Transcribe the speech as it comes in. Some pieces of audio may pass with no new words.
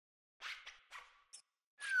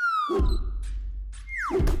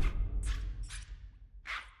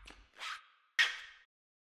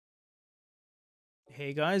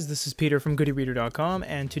Hey guys, this is Peter from GoodyReader.com,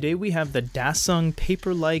 and today we have the Dasung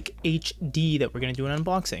Paperlike HD that we're going to do an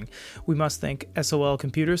unboxing. We must thank SOL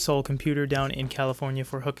Computer down in California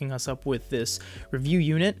for hooking us up with this review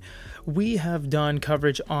unit. We have done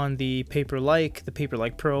coverage on the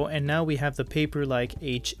Paperlike Pro, and now we have the Paperlike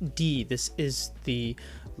HD. This is the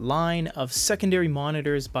line of secondary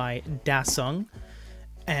monitors by Dasung,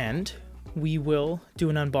 and we will do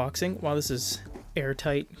an unboxing. Wow, this is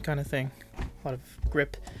airtight kind of thing. A lot of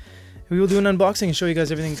grip. We will do an unboxing and show you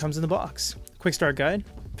guys everything that comes in the box. Quick start guide.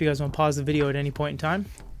 If you guys want to pause the video at any point in time,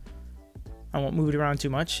 I won't move it around too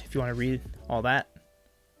much if you want to read all that.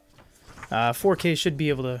 4K should be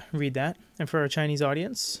able to read that. And for our Chinese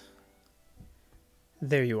audience,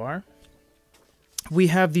 there you are. We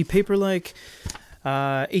have the Paperlike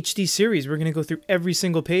HD series. We're going to go through every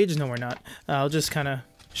single page. No, we're not. I'll just kind of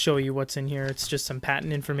show you what's in here. It's just some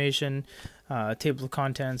patent information, table of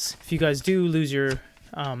contents. If you guys do lose your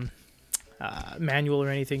manual or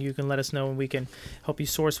anything, you can let us know and we can help you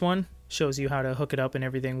source one. Shows you how to hook it up and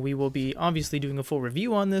everything. We will be obviously doing a full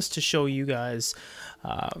review on this to show you guys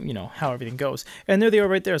you know, how everything goes. And there they are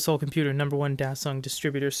right there. SOL Computer, #1 Dasung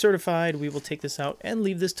distributor certified. We will take this out and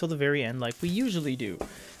leave this till the very end like we usually do,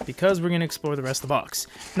 because we're going to explore the rest of the box.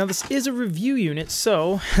 Now this is a review unit,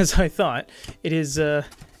 so as I thought, it is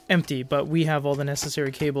empty, but we have all the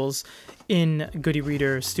necessary cables in Goody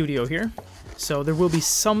Reader Studio here. So there will be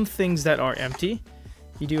some things that are empty.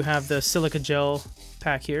 You do have the silica gel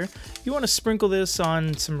pack here. You want to sprinkle this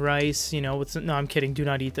on some rice, you know, with some, no, I'm kidding, do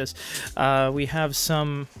not eat this. We have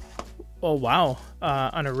some, oh wow,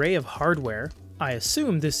 an array of hardware. I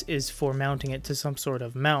assume this is for mounting it to some sort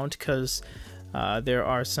of mount, because there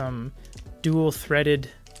are some dual threaded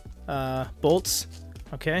bolts,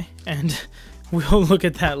 okay, and we'll look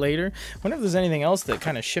at that later. I wonder if there's anything else that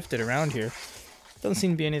kind of shifted around here. Doesn't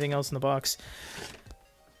seem to be anything else in the box.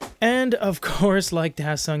 And of course, like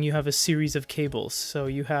Dasung, you have a series of cables. So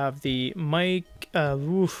you have the mic, I'm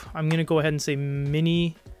going to go ahead and say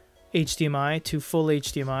mini HDMI to full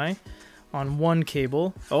HDMI on one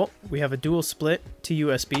cable. Oh, we have a dual split to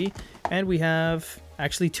USB, and we have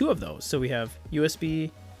actually two of those. So we have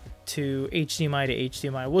USB to HDMI to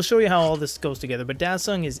HDMI. We'll show you how all this goes together, but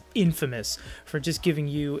Dasung is infamous for just giving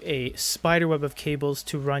you a spider web of cables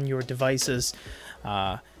to run your devices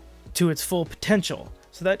to its full potential.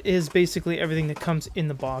 So that is basically everything that comes in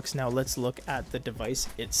the box. Now let's look at the device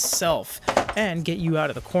itself and get you out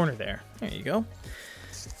of the corner there. There you go.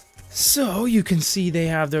 So you can see they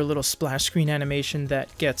have their little splash screen animation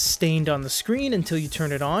that gets stained on the screen until you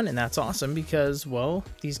turn it on, and that's awesome because, well,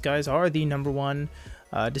 these guys are the #1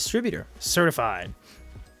 distributor certified.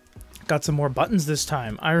 Got some more buttons this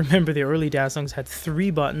time. I remember the early Dasungs had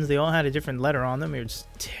 3 buttons. They all had a different letter on them. It was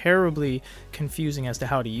terribly confusing as to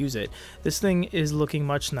how to use it. This thing is looking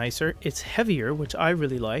much nicer. It's heavier, which I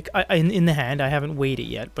really like. In the hand, I haven't weighed it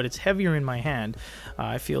yet, but it's heavier in my hand.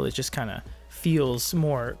 I feel it just kind of feels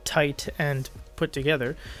more tight and put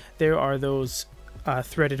together. There are those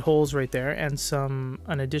threaded holes right there, and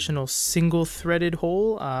an additional single threaded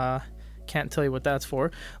hole. Can't tell you what that's for.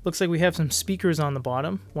 Looks like we have some speakers on the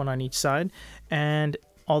bottom, one on each side, and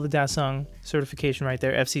all the Dasung certification right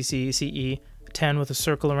there, FCC, CE, 10 with a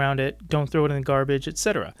circle around it, don't throw it in the garbage,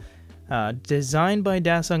 etc. Designed by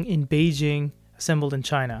Dasung in Beijing, assembled in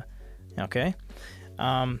China. Okay.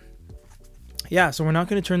 Yeah, so we're not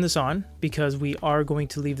going to turn this on because we are going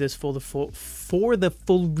to leave this for the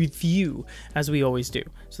full review, as we always do.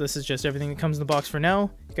 So this is just everything that comes in the box for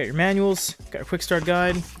now. You got your manuals, got a quick start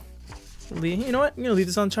guide. You know what? I'm going to leave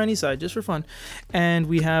this on the Chinese side just for fun. And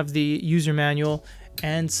we have the user manual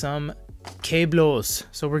and some cables.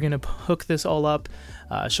 So we're going to hook this all up,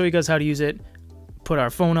 show you guys how to use it, put our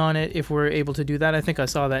phone on it if we're able to do that. I think I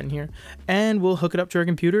saw that in here. And we'll hook it up to our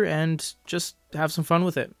computer and just have some fun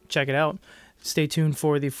with it. Check it out. Stay tuned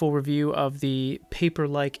for the full review of the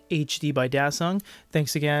Paperlike HD by Dasung.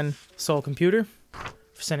 Thanks again, SOL Computer,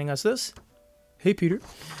 for sending us this. Hey, Peter.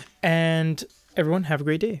 And everyone, have a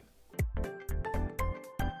great day.